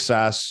having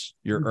success,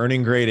 you're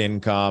earning great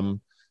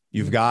income,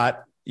 you've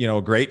got,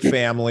 a great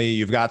family,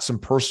 you've got some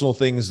personal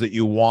things that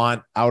you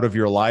want out of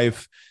your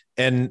life.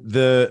 And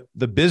the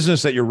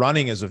business that you're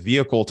running is a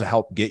vehicle to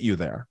help get you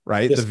there,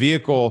 right? Yes.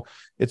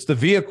 It's the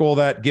vehicle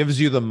that gives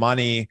you the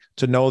money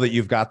to know that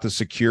you've got the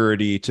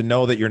security, to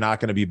know that you're not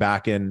going to be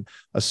back in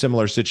a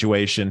similar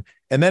situation.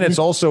 And then it's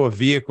also a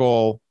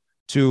vehicle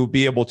to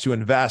be able to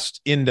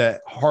invest into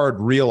hard,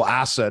 real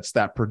assets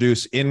that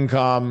produce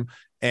income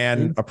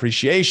and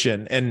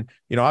appreciation. And,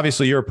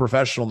 obviously you're a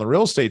professional in the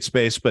real estate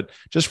space, but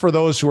just for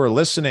those who are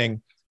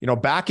listening,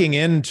 backing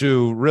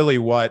into really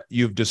what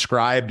you've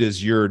described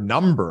as your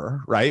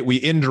number, right?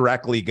 We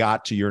indirectly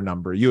got to your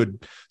number. You had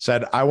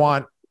said, I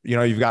want,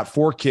 you've got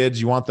 4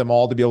 kids. You want them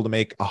all to be able to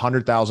make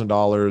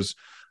 $100,000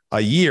 a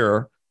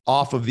year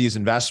off of these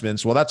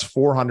investments. Well, that's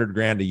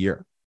 $400,000 a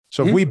year.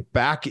 So if we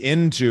back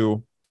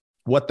into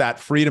what that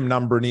freedom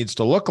number needs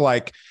to look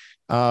like,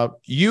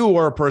 you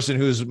are a person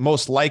who's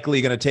most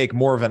likely going to take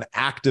more of an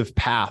active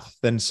path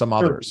than some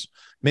others.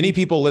 Many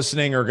people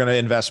listening are going to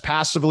invest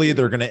passively.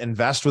 They're going to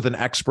invest with an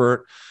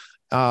expert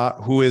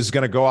who is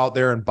going to go out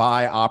there and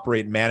buy,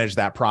 operate, manage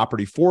that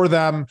property for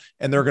them.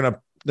 And they're going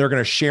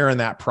to share in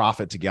that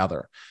profit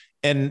together.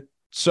 And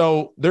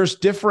so there's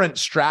different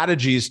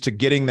strategies to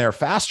getting there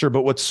faster.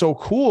 But what's so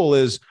cool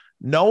is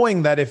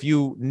knowing that if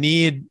you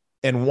need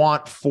and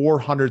want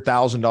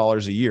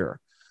 $400,000 a year,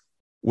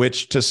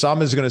 which to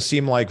some is going to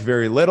seem like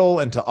very little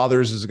and to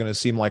others is going to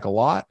seem like a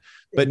lot.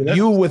 But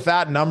you, with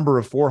that number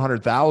of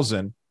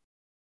 400,000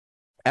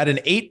 at an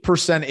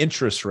 8%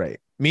 interest rate,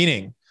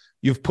 meaning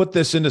you've put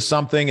this into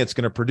something, it's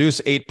going to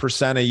produce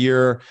 8% a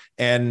year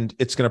and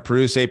it's going to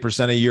produce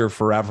 8% a year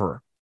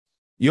forever.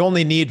 You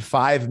only need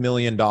 $5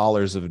 million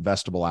of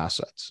investable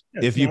assets.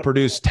 If you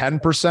produce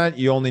 10%,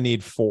 you only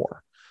need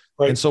 4.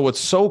 And so what's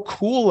so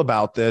cool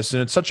about this,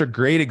 and it's such a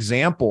great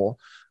example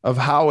of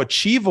how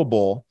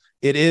achievable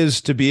it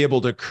is to be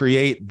able to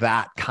create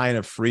that kind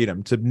of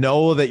freedom, to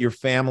know that your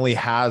family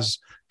has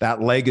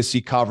that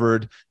legacy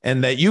covered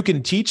and that you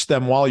can teach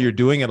them while you're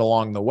doing it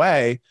along the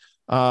way,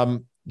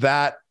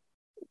 that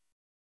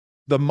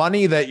the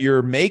money that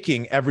you're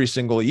making every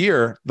single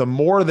year, the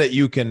more that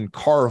you can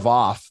carve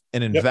off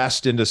and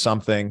invest into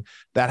something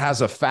that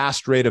has a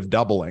fast rate of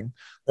doubling.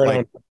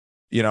 Like,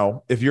 you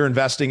know, if you're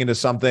investing into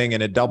something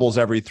and it doubles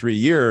every 3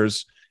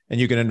 years and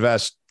you can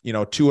invest, you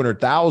know,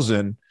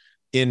 200,000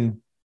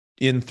 in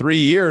 3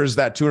 years,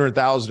 that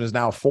 200,000 is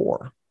now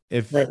 4.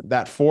 If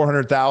that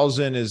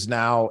 400,000 is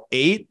now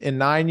 8 in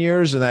 9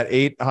 years, and that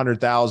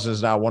 800,000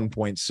 is now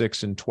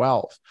 1.6 in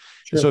 12.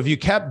 So if you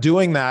kept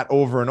doing that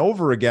over and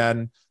over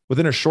again,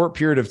 within a short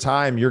period of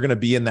time, you're going to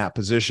be in that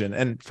position.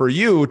 And for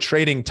you,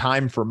 trading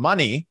time for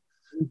money,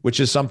 which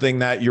is something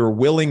that you're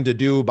willing to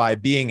do by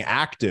being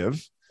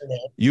active,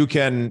 you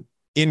can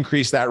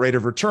increase that rate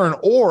of return,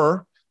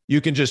 or you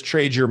can just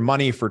trade your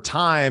money for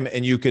time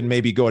and you can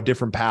maybe go a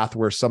different path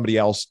where somebody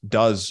else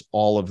does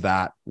all of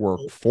that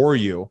work for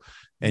you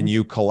and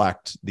you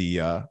collect the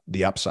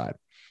upside.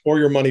 Or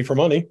your money for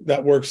money.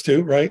 That works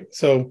too, right?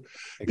 So,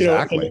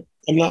 exactly. You know,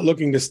 I'm not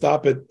looking to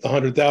stop at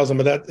 100,000,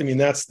 but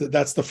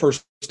that's the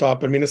first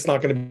stop. I mean, it's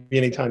not going to be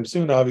anytime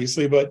soon,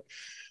 obviously, but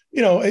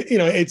it's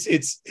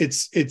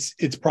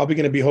probably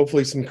going to be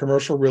hopefully some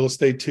commercial real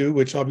estate too,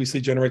 which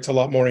obviously generates a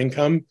lot more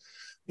income.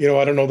 You know,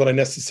 I don't know that I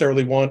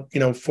necessarily want,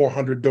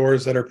 400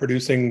 doors that are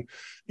producing,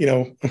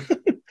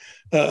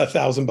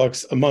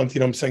 $1,000 a month. You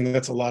know what I'm saying?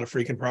 That's a lot of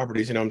freaking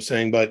properties, you know what I'm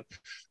saying? But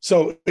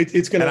so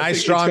it's going to, and I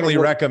strongly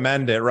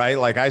recommend it, right?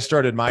 Like I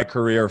started my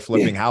career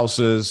flipping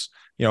houses,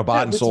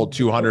 bought and sold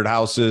 200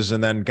 houses,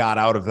 and then got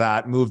out of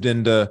that, moved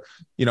into,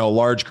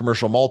 large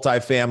commercial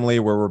multifamily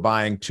where we're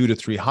buying 200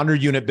 to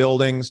 300 unit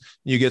buildings.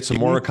 You get some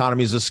more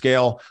economies of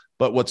scale.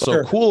 But what's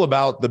so cool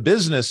about the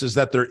business is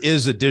that there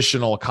is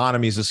additional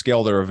economies of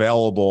scale that are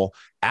available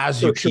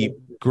as you keep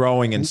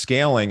growing and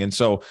scaling. And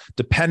so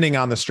depending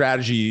on the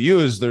strategy you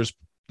use, there's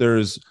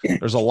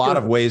a lot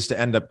of ways to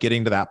end up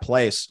getting to that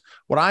place.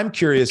 What I'm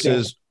curious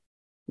is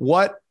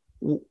what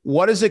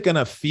is it going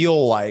to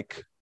feel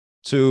like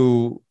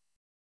to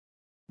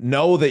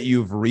know that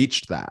you've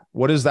reached that?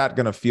 What is that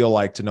going to feel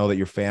like to know that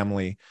your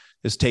family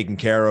is taken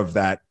care of,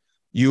 that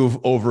you've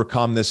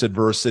overcome this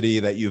adversity,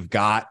 that you've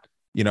got,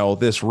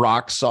 this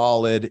rock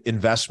solid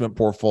investment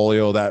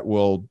portfolio that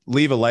will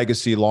leave a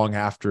legacy long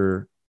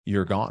after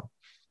you're gone?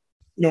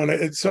 And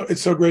it's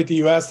so great that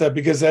you asked that,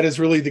 because that is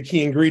really the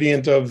key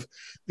ingredient of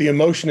the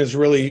emotion. Is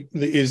really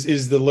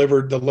is the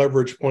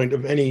leverage point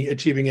of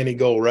achieving any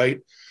goal,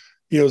 right?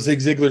 Zig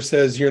Ziglar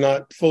says you're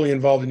not fully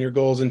involved in your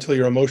goals until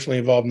you're emotionally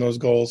involved in those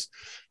goals.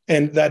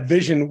 And that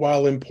vision,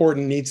 while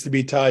important, needs to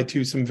be tied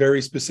to some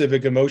very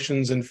specific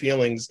emotions and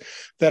feelings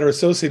that are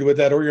associated with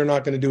that, or you're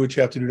not going to do what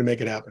you have to do to make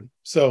it happen.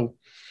 So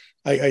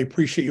I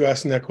appreciate you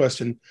asking that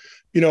question.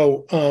 I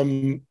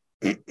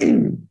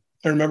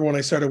remember when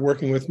I started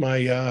working with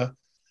my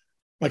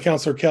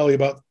counselor, Kelly,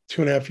 about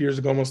 2.5 years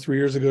ago, almost 3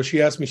 years ago,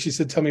 she asked me, she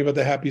said, "Tell me about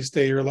the happiest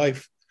day of your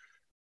life."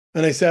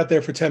 And I sat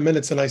there for 10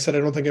 minutes and I said, "I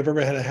don't think I've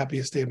ever had a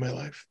happiest day of my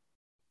life."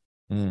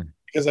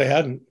 Because I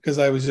hadn't, because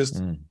I was just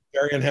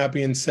very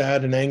unhappy and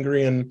sad and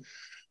angry. And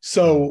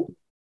so,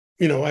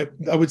 I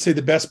would say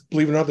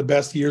believe it or not, the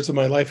best years of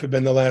my life have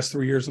been the last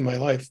 3 years of my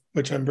life,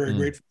 which I'm very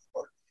grateful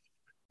for.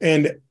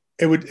 And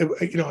I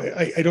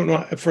don't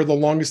know, for the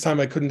longest time,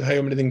 I couldn't tell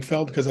you anything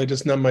felt because I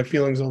just numbed my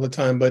feelings all the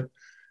time.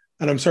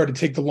 And I'm sorry to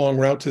take the long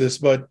route to this,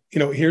 but,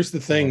 here's the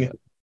thing,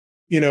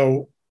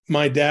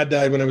 my dad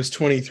died when I was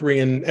 23,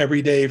 and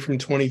every day from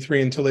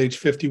 23 until age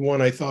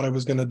 51, I thought I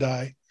was going to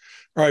die,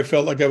 or I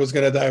felt like I was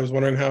going to die. I was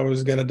wondering how I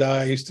was going to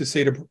die. I used to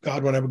say to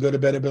God, when I would go to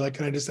bed, I'd be like,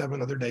 "Can I just have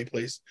another day,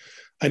 please?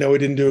 I know I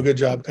didn't do a good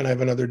job. Can I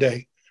have another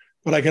day?"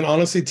 But I can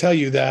honestly tell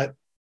you that,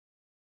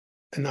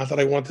 and not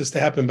that I want this to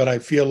happen, but I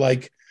feel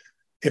like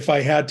if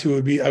I had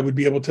to, I would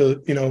be able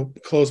to,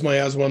 close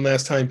my eyes one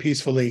last time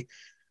peacefully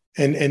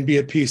and be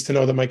at peace to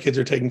know that my kids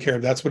are taken care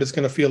of. That's what it's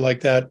going to feel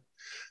like. That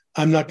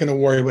I'm not going to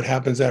worry what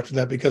happens after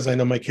that, because I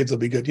know my kids will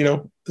be good.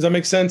 Does that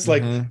make sense?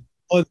 Like,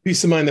 all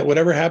peace of mind that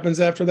whatever happens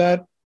after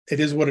that, it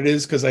is what it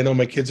is, because I know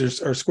my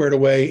kids are squared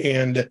away,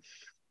 and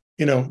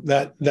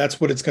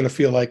that's what it's going to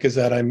feel like, is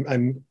that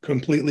I'm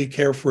completely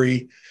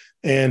carefree,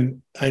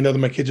 and I know that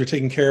my kids are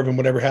taken care of, and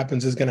whatever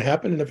happens is going to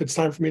happen. And if it's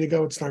time for me to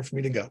go, it's time for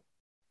me to go.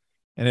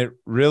 And it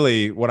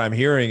really, what I'm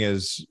hearing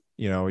is,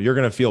 you're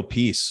going to feel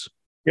peace.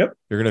 Yep.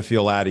 You're going to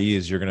feel at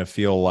ease. You're going to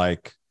feel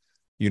like,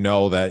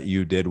 that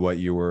you did what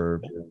you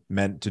were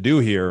meant to do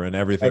here, and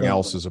everything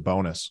else is a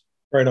bonus.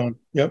 Right on.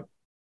 Yep.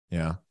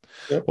 Yeah.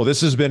 Yep. Well,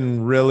 this has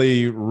been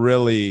really,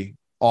 really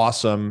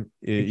awesome.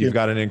 You've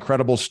got an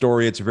incredible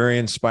story. It's very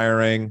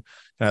inspiring,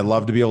 and I'd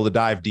love to be able to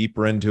dive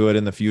deeper into it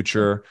in the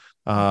future.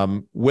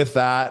 With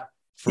that,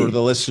 for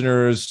the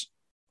listeners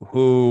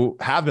who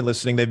have been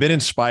listening, they've been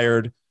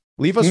inspired.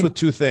 Leave us with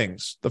two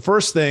things. The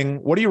first thing,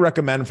 what do you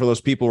recommend for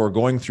those people who are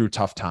going through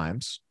tough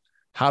times?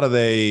 How do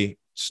they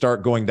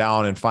start going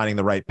down and finding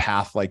the right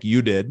path like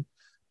you did?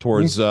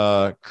 towards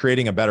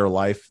creating a better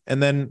life.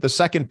 And then the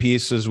second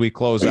piece as we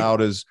close out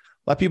is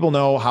let people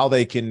know how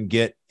they can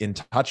get in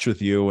touch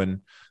with you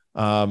and,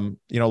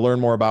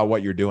 learn more about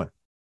what you're doing.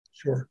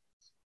 Sure.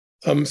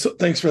 So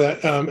thanks for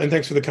that. And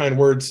thanks for the kind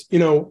words.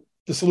 The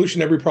solution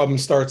to every problem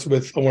starts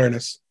with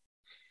awareness,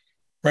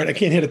 right? I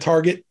can't hit a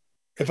target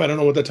if I don't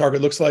know what the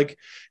target looks like.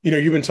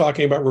 You've been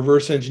talking about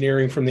reverse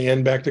engineering from the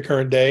end back to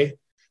current day.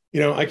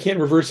 I can't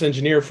reverse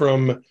engineer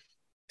from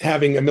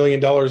having $1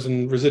 million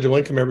in residual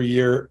income every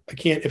year. I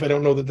can't if I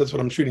don't know that that's what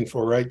I'm shooting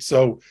for, right?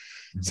 So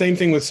same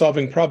thing with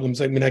solving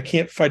problems. I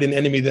can't fight an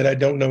enemy that I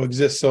don't know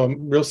exists. So a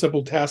real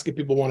simple task if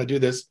people want to do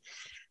this.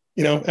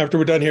 After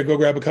we're done here, go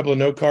grab a couple of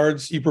note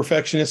cards. You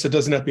perfectionists, it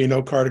doesn't have to be a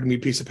note card. It can be a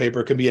piece of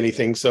paper. It can be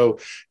anything. So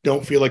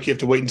don't feel like you have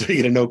to wait until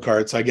you get a note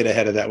card. So I get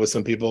ahead of that with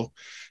some people.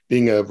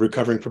 Being a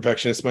recovering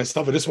perfectionist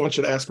myself, I just want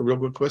you to ask a real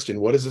good question.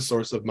 What is the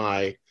source of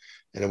my,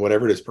 and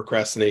whatever it is,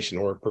 procrastination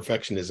or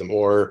perfectionism,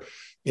 or,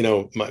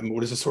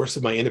 what is the source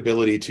of my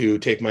inability to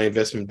take my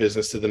investment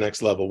business to the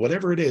next level?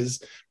 Whatever it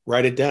is,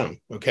 write it down.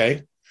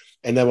 Okay.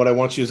 And then what I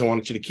want you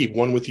to keep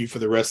one with you for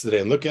the rest of the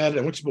day and look at it.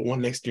 I want you to put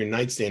one next to your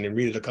nightstand and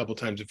read it a couple of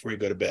times before you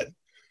go to bed.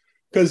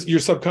 Because your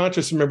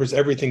subconscious remembers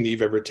everything that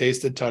you've ever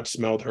tasted, touched,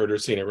 smelled, heard, or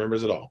seen. It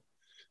remembers it all.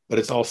 But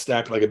it's all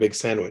stacked like a big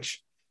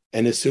sandwich.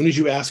 And as soon as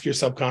you ask your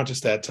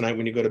subconscious that tonight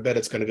when you go to bed,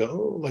 it's going to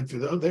go,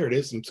 there it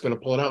is. I'm just going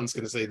to pull it out and it's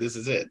going to say, this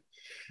is it.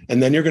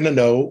 And then you're going to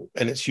know,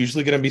 and it's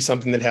usually going to be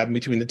something that happened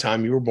between the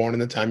time you were born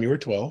and the time you were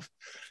 12.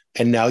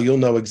 And now you'll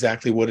know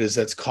exactly what it is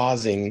that's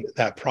causing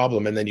that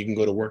problem. And then you can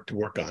go to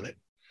work on it.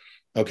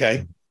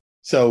 Okay.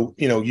 So,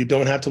 you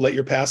don't have to let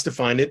your past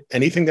define it.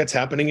 Anything that's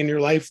happening in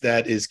your life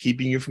that is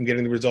keeping you from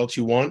getting the results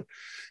you want,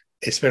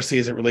 especially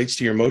as it relates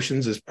to your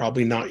emotions, is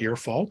probably not your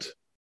fault.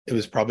 It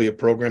was probably a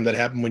program that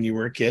happened when you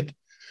were a kid.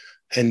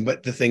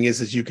 But the thing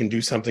is you can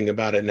do something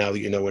about it now that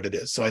you know what it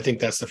is. So I think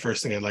that's the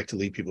first thing I'd like to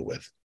leave people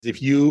with.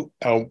 If you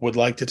would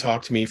like to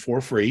talk to me for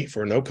free,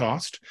 for no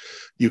cost,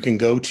 you can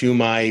go to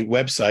my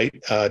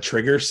website,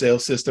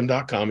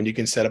 triggersalessystem.com, and you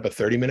can set up a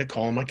 30-minute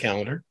call on my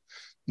calendar.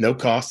 No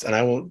cost. And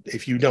I will,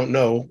 if you don't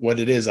know what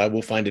it is, I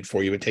will find it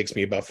for you. It takes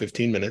me about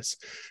 15 minutes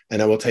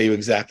and I will tell you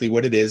exactly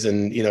what it is.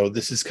 And,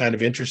 this is kind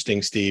of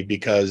interesting, Steve,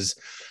 because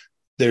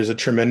there's a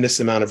tremendous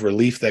amount of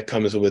relief that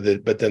comes with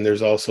it, but then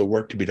there's also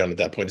work to be done at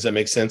that point. Does that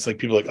make sense? Like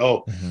people are like,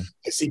 oh,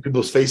 I see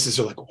people's faces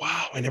are like,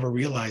 wow, I never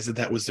realized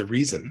that was the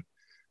reason,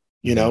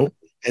 and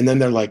then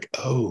they're like,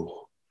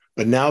 oh,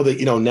 but now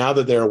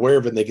that they're aware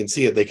of it and they can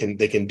see it, they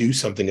can do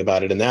something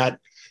about it. And that,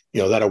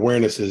 that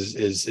awareness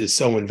is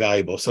so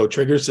invaluable. So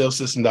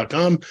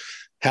triggersalessystem.com,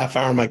 half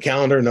hour on my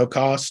calendar, no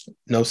cost,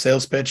 no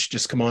sales pitch.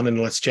 Just come on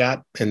and let's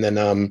chat. And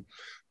then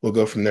we'll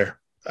go from there.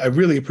 I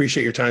really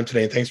appreciate your time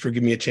today. And thanks for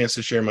giving me a chance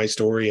to share my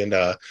story. And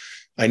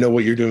I know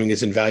what you're doing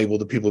is invaluable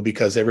to people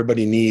because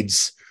everybody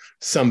needs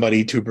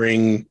somebody to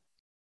bring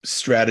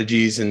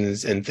strategies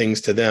and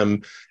things to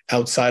them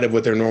outside of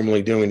what they're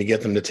normally doing to get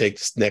them to take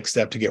this next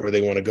step to get where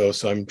they want to go.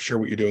 So I'm sure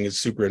what you're doing is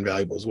super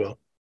invaluable as well.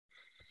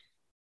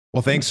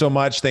 Well, thanks so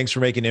much. Thanks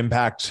for making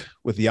impact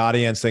with the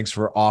audience. Thanks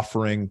for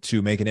offering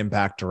to make an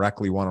impact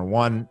directly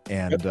one-on-one.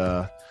 And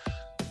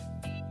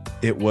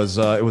it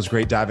was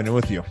great diving in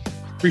with you.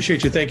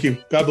 Appreciate you. Thank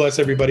you. God bless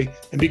everybody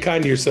and be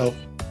kind to yourself.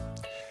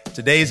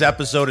 Today's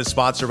episode is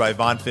sponsored by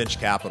Von Finch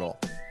Capital.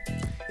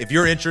 If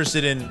you're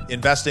interested in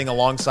investing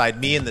alongside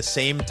me in the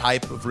same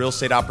type of real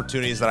estate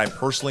opportunities that I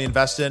personally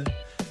invest in,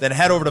 then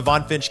head over to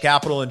Von Finch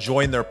Capital and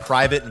join their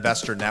private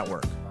investor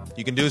network.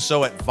 You can do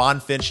so at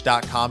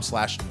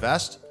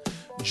vonfinch.com/invest.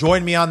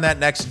 Join me on that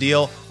next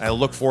deal, and I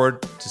look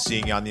forward to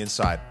seeing you on the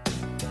inside.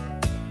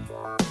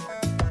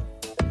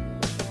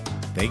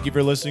 Thank you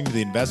for listening to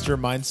the Investor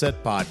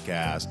Mindset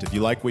Podcast. If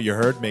you like what you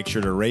heard, make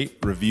sure to rate,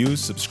 review,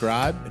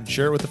 subscribe, and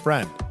share it with a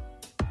friend.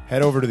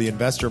 Head over to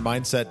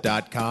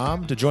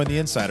theinvestormindset.com to join the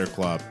Insider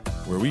Club,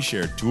 where we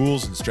share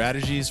tools and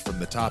strategies from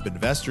the top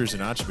investors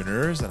and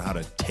entrepreneurs on how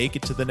to take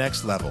it to the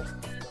next level.